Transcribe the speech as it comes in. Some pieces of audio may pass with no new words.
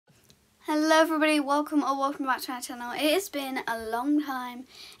Hello everybody, welcome back to my channel. It has been a long time.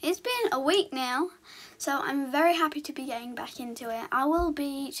 It's been a week now, so I'm very happy to be getting back into it. I will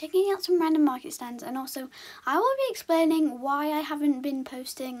be checking out some random market stands, and also I will be explaining why I haven't been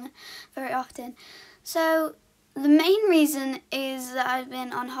posting very often. So the main reason is that I've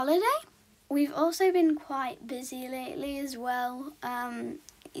been on holiday. We've also been quite busy lately as well.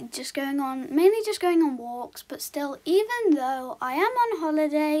 Mainly just going on walks, but still, even though I am on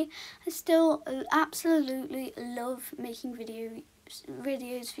holiday, I still absolutely love making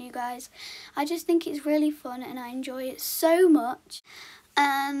videos for you guys. I just think it's really fun and I enjoy it so much.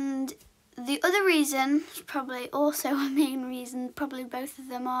 And the other reason, probably also a main reason, probably both of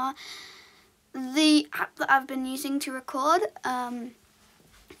them, are the app that I've been using to record.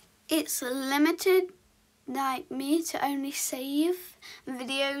 It's limited me to only save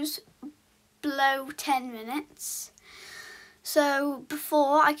videos below 10 minutes. So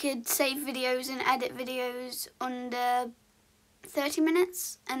before I could save videos and edit videos under 30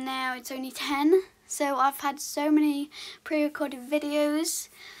 minutes, and now it's only 10. So I've had so many pre-recorded videos,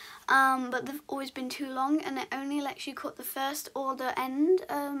 but they've always been too long, and it only lets you cut the first or the end,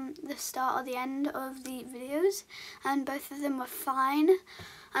 the start or the end of the videos, and both of them were fine.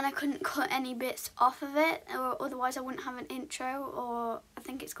 And I couldn't cut any bits off of it, or otherwise I wouldn't have an intro, or I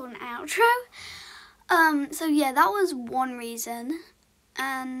think it's called an outro. So yeah, that was one reason,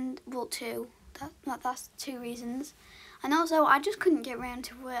 and well, two. That's two reasons. And also, I just couldn't get around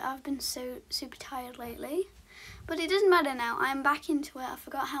to it. I've been so super tired lately, but it doesn't matter now. I'm back into it. I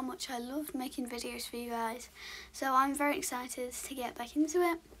forgot how much I loved making videos for you guys, so I'm very excited to get back into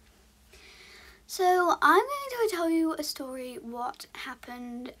it. So I'm going to tell you a story what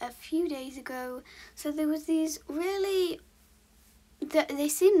happened a few days ago. So there was these really, they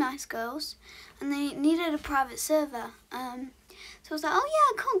seemed nice girls, and they needed a private server. So I was like,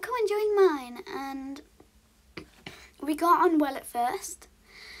 oh yeah, come and join mine. And we got on well at first,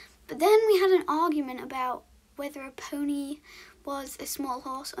 but then we had an argument about whether a pony was a small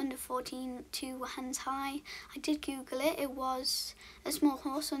horse under 14 2 hands high. I did Google it. It was a small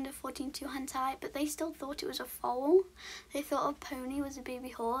horse under 14 2 hands high, but they still thought it was a foal. They thought a pony was a baby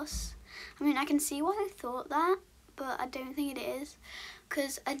horse. I mean, I can see why they thought that, but I don't think it is,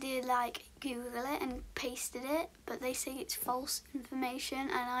 because I did Google it and pasted it, but they say it's false information,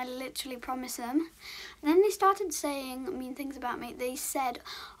 and I literally promise them. And then they started saying mean things about me. They said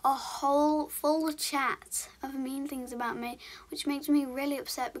a whole full chat of mean things about me, which makes me really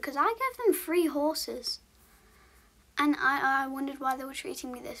upset, because I gave them free horses. And I wondered why they were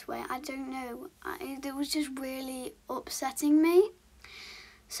treating me this way. I don't know. It was just really upsetting me.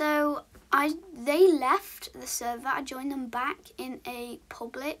 So they left the server. I joined them back in a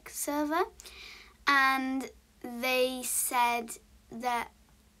public server, and they said that,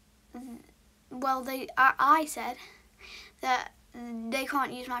 well, I said that they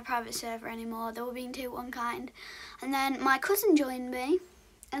can't use my private server anymore. They were being too unkind. And then my cousin joined me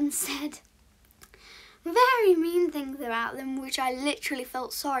and said very mean things about them, which I literally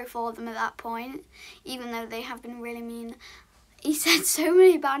felt sorry for them at that point, even though they have been really mean. He said so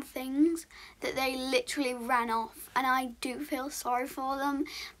many bad things that they literally ran off, and I do feel sorry for them,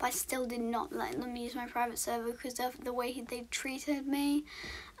 but I still did not let them use my private server because of the way they treated me.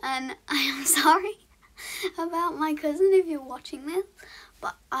 And I am sorry about my cousin if you're watching this,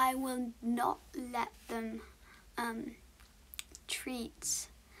 but I will not let them treat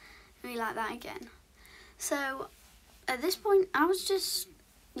me like that again. So at this point, I was just,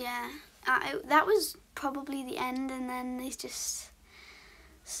 yeah, that was probably the end, and then they just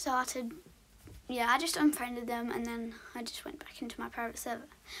started, yeah, I just unfriended them, and then I just went back into my private server.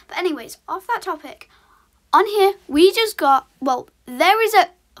 But anyways, off that topic, on here we just got, well, there is a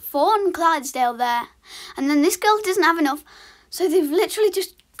fawn Clydesdale there, and then this girl doesn't have enough, so they've literally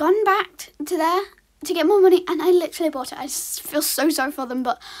just gone back to there to get more money, and I literally bought it. I just feel so sorry for them,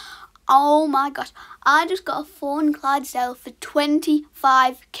 but oh my gosh, I just got a fawn Clydesdale for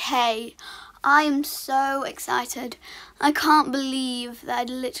 25k. I am so excited. I can't believe that I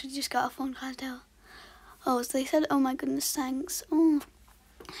literally just got a fawn Clydesdale. Oh, so they said, oh my goodness, thanks. Oh,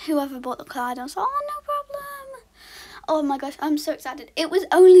 whoever bought the Clydesdale. So, oh, no problem. Oh my gosh, I'm so excited. It was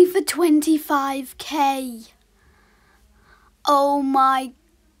only for 25k. Oh my,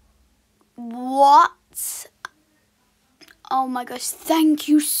 what? Oh my gosh, thank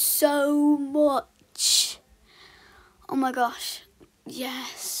you so much. Oh my gosh,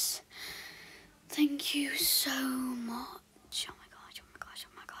 yes. Thank you so much. Oh my gosh, oh my gosh,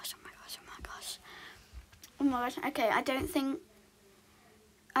 oh my gosh, oh my gosh, oh my gosh. Oh my gosh, okay, I don't think,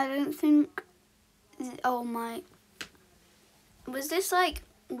 oh my, was this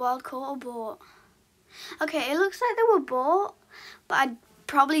wild caught or bought? Okay, it looks like they were bought, but I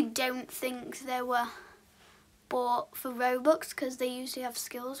probably don't think they were bought for Robux, because they usually have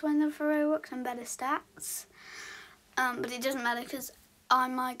skills when they're for Robux and better stats. But it doesn't matter, because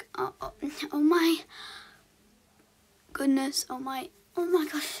I'm like, oh my goodness, oh my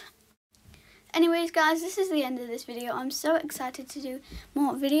gosh. Anyways guys, this is the end of this video. I'm so excited to do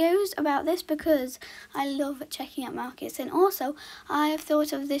more videos about this because I love checking out markets. And also, I have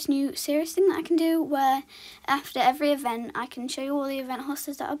thought of this new series thing that I can do where after every event I can show you all the event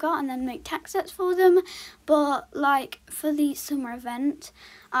horses that I've got and then make tack sets for them. But like for the summer event,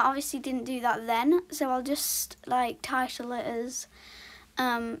 I obviously didn't do that then, so I'll just like title it as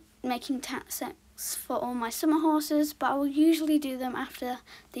making tack sets for all my summer horses, but I will usually do them after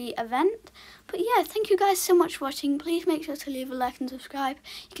the event. But yeah, thank you guys so much for watching. Please make sure to leave a like and subscribe.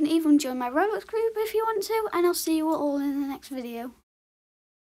 You can even join my Roblox group if you want to, and I'll see you all in the next video.